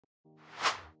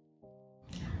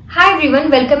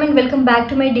everyone, welcome back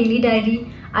to my daily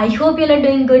diary. I hope you all are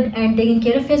doing good and taking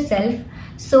care of yourself.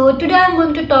 So today I'm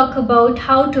going to talk about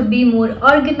how to be more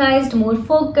organized, more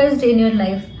focused in your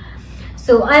life.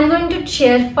 So I'm going to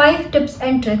share 5 tips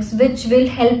and tricks which will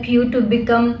help you to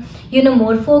become,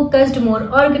 more focused, more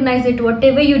organized at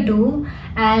whatever you do,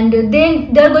 and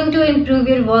then they're going to improve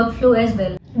your workflow as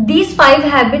well. These 5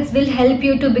 habits will help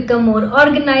you to become more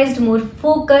organized, more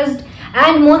focused,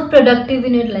 and more productive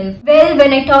in your life. Well,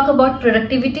 when I talk about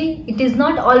productivity, it is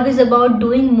not always about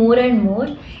doing more and more.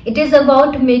 It is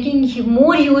about making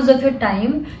more use of your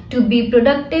time to be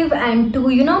productive and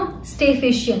to, stay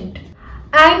efficient.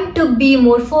 And to be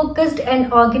more focused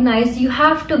and organized, you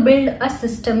have to build a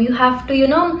system. You have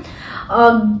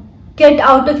to, get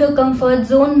out of your comfort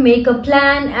zone, make a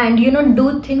plan, and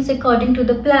do things according to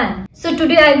the plan. So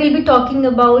today I will be talking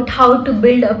about how to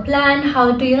build a plan,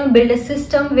 how to build a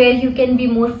system where you can be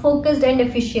more focused and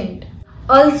efficient.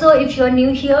 Also, if you are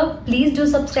new here, please do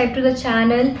subscribe to the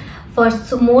channel for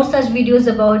more such videos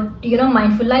about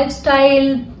mindful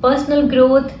lifestyle, personal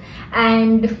growth,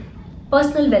 and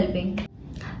personal well-being.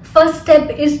 First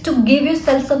step is to give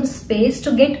yourself some space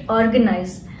to get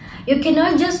organized. You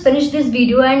cannot just finish this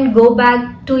video and go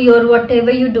back to your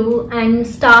whatever you do and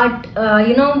start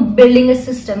building a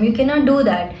system. You cannot do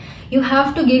that. You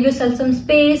have to give yourself some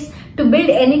space to build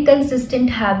any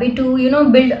consistent habit, to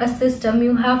build a system.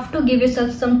 You have to give yourself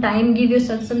some time, give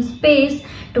yourself some space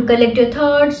to collect your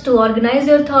thoughts, to organize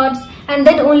your thoughts, and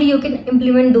then only you can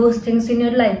implement those things in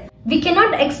your life. We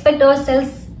cannot expect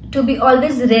ourselves to be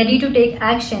always ready to take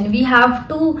action. We have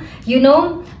to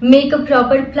make a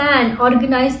proper plan,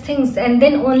 organize things, and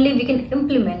then only we can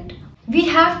implement. We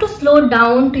have to slow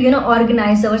down to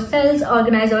organize ourselves,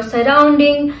 organize our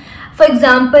surrounding. For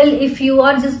example, if you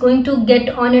are just going to get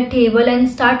on a table and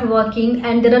start working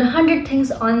and there are 100 things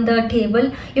on the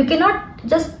table, you cannot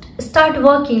just start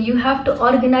working. You have to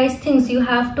organize things. You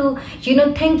have to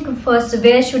think first,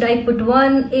 where should I put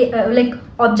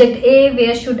object A,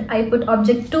 where should I put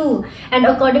object 2, and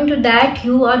according to that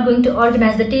you are going to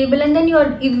organize the table, and then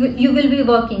you will be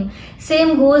working.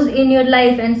 Same goes in your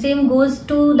life, and same goes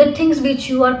to the things which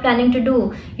you are planning to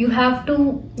do. You have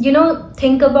to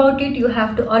think about it, you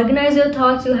have to organize your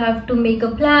thoughts, you have to make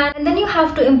a plan, and then you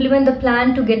have to implement the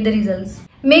plan to get the results.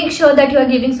 Make sure that you are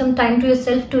giving some time to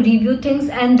yourself to review things,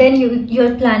 and then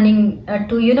you're planning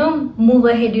to move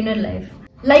ahead in your life.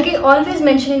 Like I always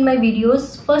mention in my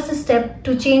videos, first step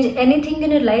to change anything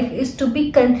in your life is to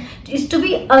be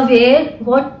aware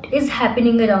what is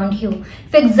happening around you.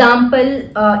 For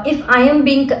example, if I am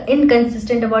being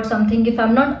inconsistent about something, if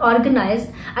I'm not organized,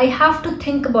 I have to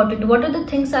think about it. What are the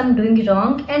things I'm doing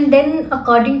wrong? And then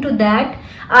according to that,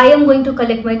 I am going to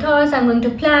collect my thoughts, I'm going to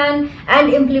plan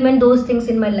and implement those things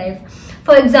in my life.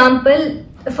 For example,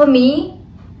 for me,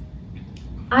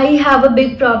 I have a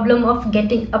big problem of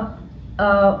getting up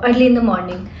early in the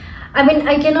morning. I mean,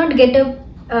 I cannot get up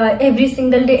every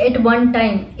single day at one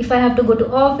time. If I have to go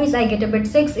to office, I get up at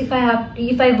 6. If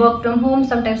I work from home,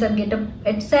 sometimes I get up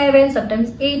at 7,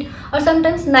 sometimes 8, or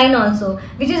sometimes 9 also,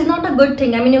 which is not a good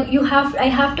thing. I mean, I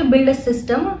have to build a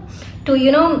system to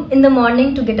in the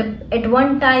morning to get up at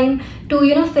one time,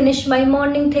 to finish my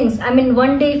morning things. I mean,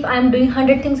 one day if I'm doing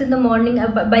 100 things in the morning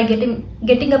by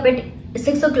getting up at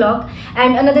 6 o'clock,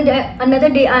 and another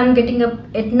day I'm getting up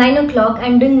at 9 o'clock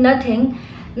and doing nothing,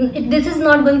 this is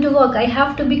not going to work. I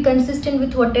have to be consistent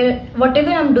with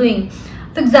whatever I'm doing.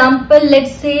 For example,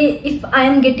 let's say if I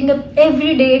am getting up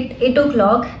every day at 8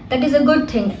 o'clock, that is a good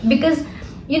thing, because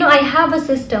I have a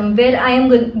system where I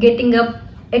am getting up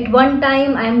at one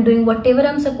time, I am doing whatever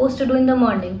I'm supposed to do in the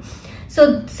morning.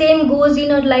 So same goes in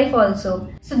your life also.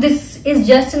 So this is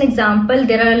just an example.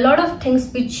 There are a lot of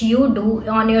things which you do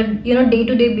on your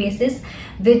day-to-day basis,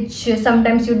 which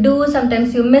sometimes you do,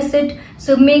 sometimes you miss it.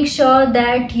 So make sure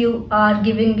that you are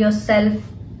giving yourself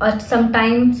some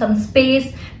time, some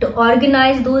space to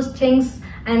organize those things,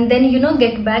 and then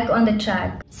get back on the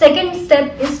track. Second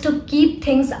step is to keep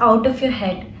things out of your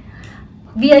head.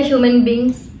 We are human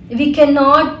beings. We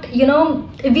cannot,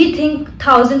 we think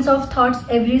thousands of thoughts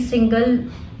every single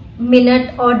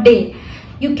minute or day.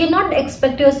 You cannot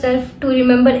expect yourself to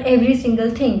remember every single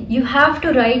thing. You have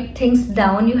to write things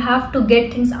down. You have to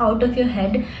get things out of your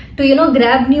head to,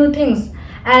 grab new things.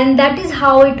 And that is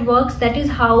how it works. That is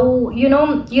how,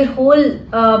 your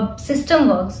whole system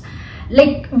works.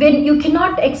 Like, when you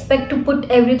cannot expect to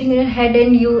put everything in your head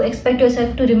and you expect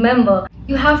yourself to remember,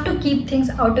 you have to keep things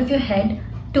out of your head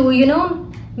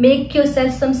to, make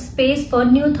yourself some space for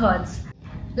new thoughts.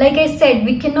 Like I said,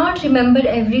 we cannot remember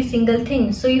every single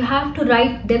thing, so you have to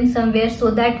write them somewhere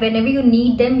so that whenever you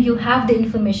need them, you have the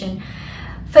information.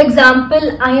 For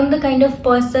example, I am the kind of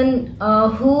person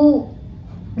who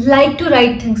like to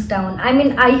write things down. I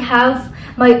mean, I have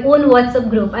my own WhatsApp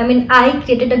group. I mean, I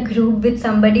created a group with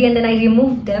somebody and then I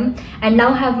removed them, and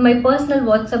now have my personal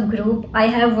WhatsApp group. I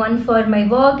have one for my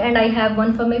work and I have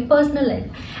one for my personal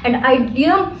life. And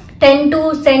I, tend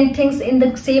to send things in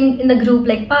the group,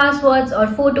 like passwords or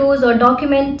photos or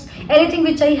documents, anything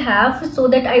which I have, so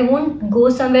that I won't go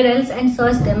somewhere else and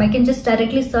search them. I can just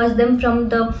directly search them from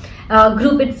the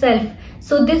group itself.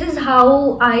 So this is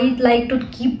how I like to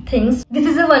keep things. This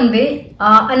is a one way.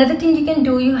 Another thing you can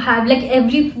do, you have, like,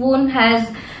 every phone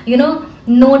has,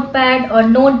 notepad or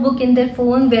notebook in their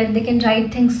phone where they can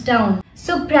write things down.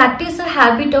 So practice a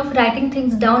habit of writing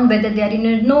things down, whether they are in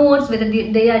your notes, whether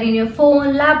they are in your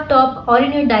phone, laptop, or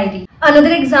in your diary.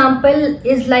 Another example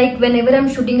is, like, whenever I'm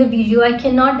shooting a video, I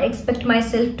cannot expect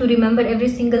myself to remember every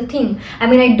single thing. I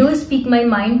mean, I do speak my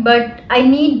mind, but I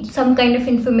need some kind of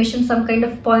information, some kind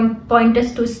of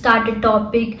pointers to start a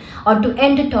topic or to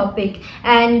end a topic.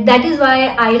 And that is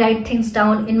why I write things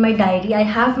down in my diary. I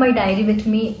have my diary with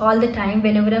me all the time.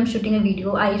 Whenever I'm shooting a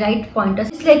video, I write pointers.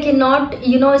 It's like, I cannot,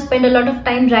 spend a lot of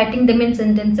time writing them in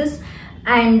sentences.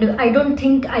 And I don't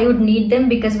think I would need them,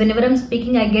 because whenever I'm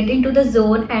speaking, I get into the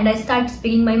zone and I start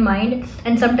speaking my mind,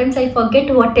 and sometimes I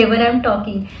forget whatever I'm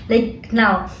talking, like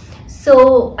now.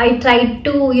 So I try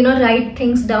to write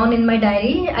things down in my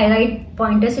diary. I write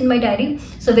pointers in my diary,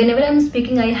 so whenever I'm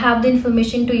speaking, I have the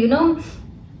information to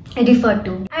refer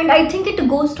to. And I think it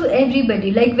goes to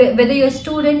everybody, like whether you're a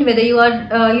student, whether you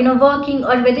are working,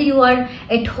 or whether you are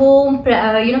at home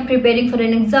preparing for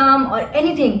an exam or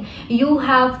anything. You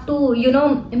have to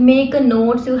make a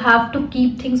notes. You have to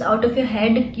keep things out of your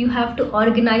head. You have to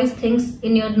organize things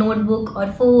in your notebook or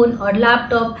phone or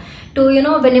laptop to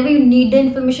whenever you need the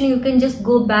information, you can just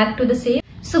go back to the same.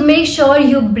 So make sure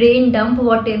you brain dump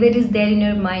whatever is there in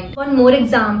your mind. One more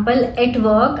example, at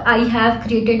work, I have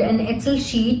created an Excel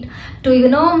sheet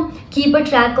to keep a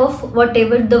track of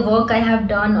whatever the work I have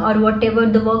done, or whatever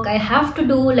the work I have to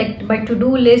do, like my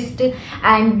to-do list.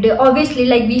 And obviously,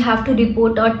 like, we have to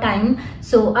report our time.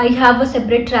 So I have a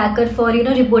separate tracker for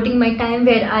reporting my time,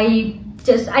 where I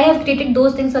have created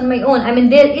those things on my own. I mean,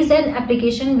 there is an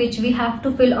application which we have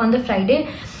to fill on the Friday.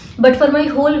 But for my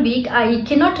whole week, I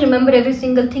cannot remember every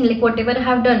single thing, like whatever I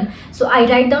have done. So I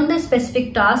write down the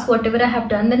specific task, whatever I have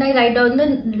done. Then I write down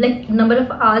the number of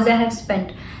hours I have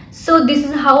spent. So this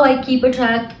is how I keep a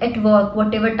track at work.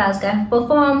 Whatever task I have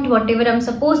performed, whatever I'm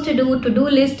supposed to do, to-do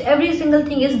list, every single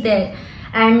thing is there.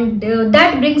 And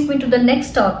that brings me to the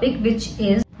next topic, which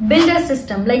is build a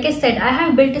system. Like I said, I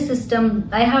have built a system.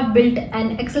 I have built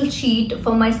an Excel sheet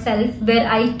for myself where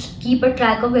I keep a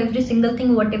track of every single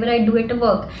thing, whatever I do at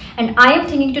work. And I am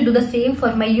thinking to do the same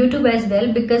for my YouTube as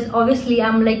well, because obviously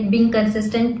I'm like being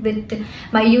consistent with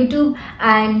my YouTube.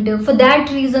 And for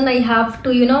that reason, I have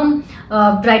to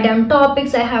write down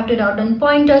topics. I have to write down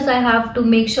pointers. I have to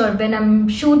make sure when I'm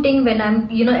shooting, when I'm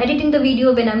editing the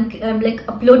video, when I'm like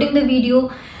uploading the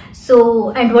video,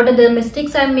 so, and what are the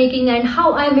mistakes I'm making and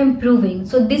how I'm improving.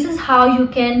 So this is how you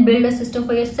can build a system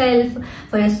for yourself,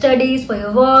 for your studies, for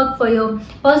your work, for your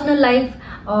personal life,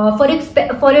 for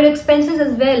your expenses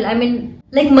as well. I mean,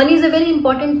 like, money is a very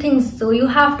important thing, so you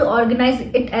have to organize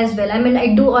it as well. I mean,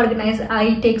 I do organize.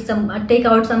 I take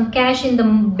out some cash in the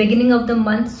beginning of the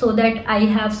month, so that I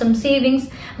have some savings,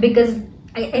 because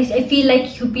I feel like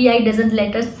UPI doesn't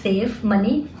let us save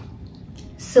money.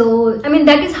 So I mean,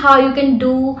 that is how you can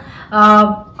do,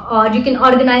 or you can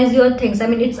organize your things. I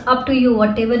mean, it's up to you.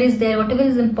 Whatever is there, whatever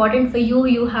is important for you,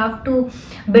 you have to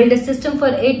build a system for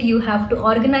it. You have to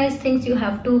organize things. You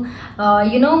have to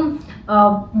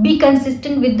be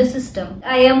consistent with the system.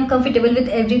 I am comfortable with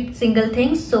every single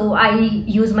thing, so I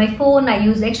use my phone, I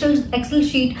use Excel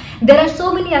sheet. There are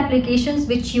so many applications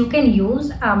which you can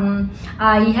use.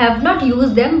 I have not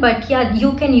used them, but yeah,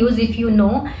 you can use if you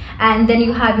know. And then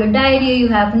you have your diary, you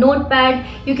have notepad.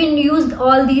 You can use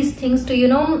all these things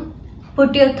to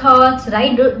put your thoughts,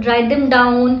 write them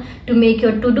down, to make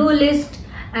your to-do list,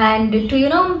 and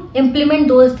to implement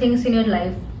those things in your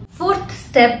life. Fourth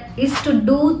step is to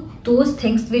do those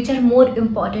things which are more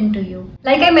important to you.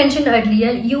 Like I mentioned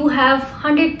earlier, you have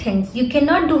 100 things. You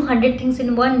cannot do 100 things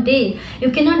in one day. You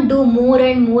cannot do more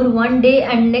and more one day,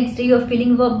 and next day you're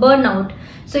feeling burnout.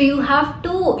 So you have to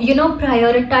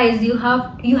prioritize. You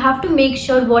have to make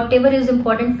sure whatever is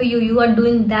important for you, you are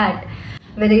doing that.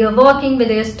 whether you're working,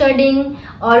 whether you're studying,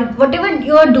 or whatever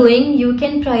you're doing, you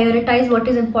can prioritize what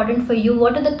is important for you,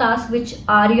 what are the tasks which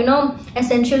are, you know,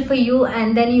 essential for you,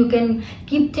 and then you can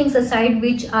keep things aside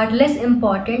which are less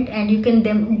important, and you can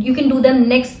do them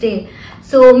next day.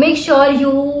 So make sure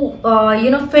you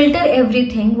filter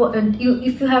everything.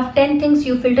 If you have 10 things,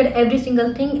 you filter every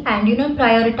single thing, and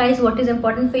prioritize what is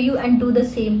important for you and do the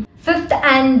same. Fifth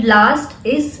and last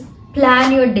is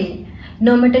plan your day.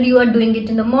 No matter you are doing it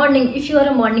in the morning, if you are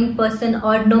a morning person,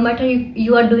 or no matter if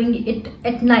you are doing it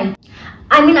at night.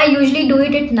 I mean, I usually do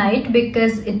it at night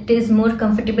because it is more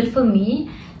comfortable for me.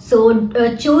 So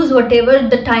choose whatever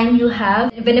the time you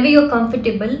have, whenever you're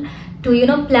comfortable,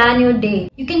 to plan your day.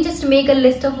 You can just make a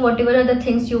list of whatever are the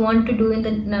things you want to do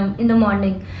in the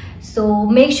morning. So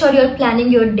make sure you're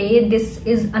planning your day. This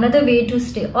is another way to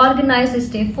stay organized,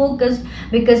 stay focused,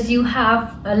 because you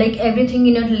have like everything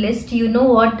in your list. You know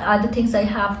what are the things I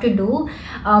have to do.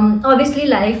 Obviously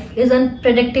life is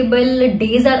unpredictable,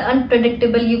 days are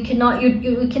unpredictable. You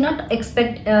cannot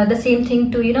expect the same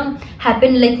thing to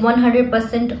happen like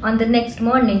 100% on the next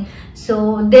morning.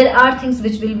 So there are things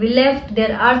which will be left,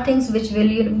 there are things which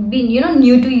will be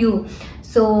new to you.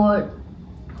 So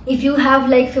if you have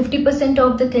like 50%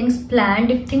 of the things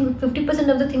planned, if 50%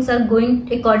 of the things are going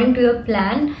according to your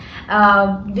plan,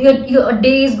 your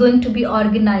day is going to be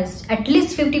organized. At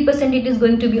least 50% it is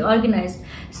going to be organized.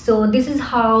 So this is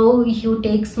how you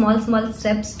take small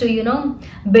steps to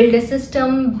build a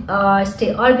system,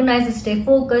 stay organized, stay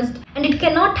focused. And it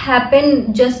cannot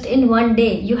happen just in one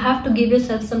day. You have to give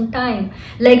yourself some time.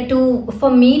 Like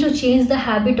for me to change the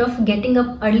habit of getting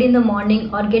up early in the morning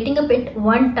or getting up at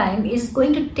one time is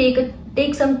going to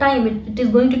take some time. It is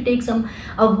going to take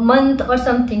a month or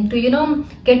something to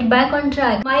get back on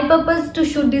track. My purpose to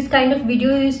shoot this kind of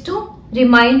video is to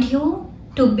remind you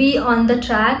to be on the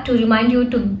track, to remind you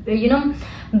to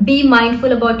be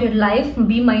mindful about your life,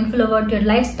 be mindful about your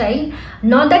lifestyle.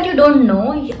 Not that you don't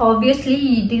know,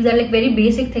 obviously these are like very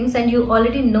basic things and you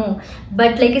already know,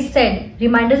 but like I said,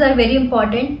 reminders are very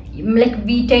important. Like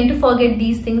we tend to forget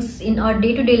these things in our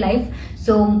day-to-day life,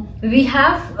 so we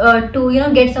have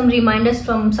to get some reminders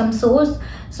from some source,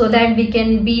 so that we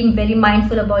can be very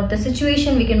mindful about the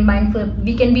situation, we can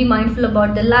be mindful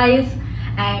about the life,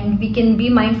 and we can be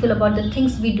mindful about the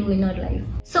things we do in our life.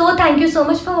 So thank you so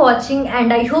much for watching,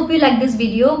 and I hope you like this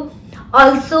video.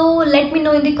 Also let me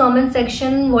know in the comment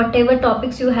section whatever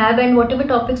topics you have and whatever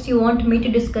topics you want me to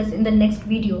discuss in the next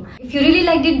video. If you really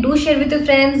liked it, do share with your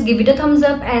friends, give it a thumbs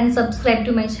up and subscribe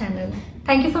to my channel.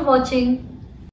 Thank you for watching.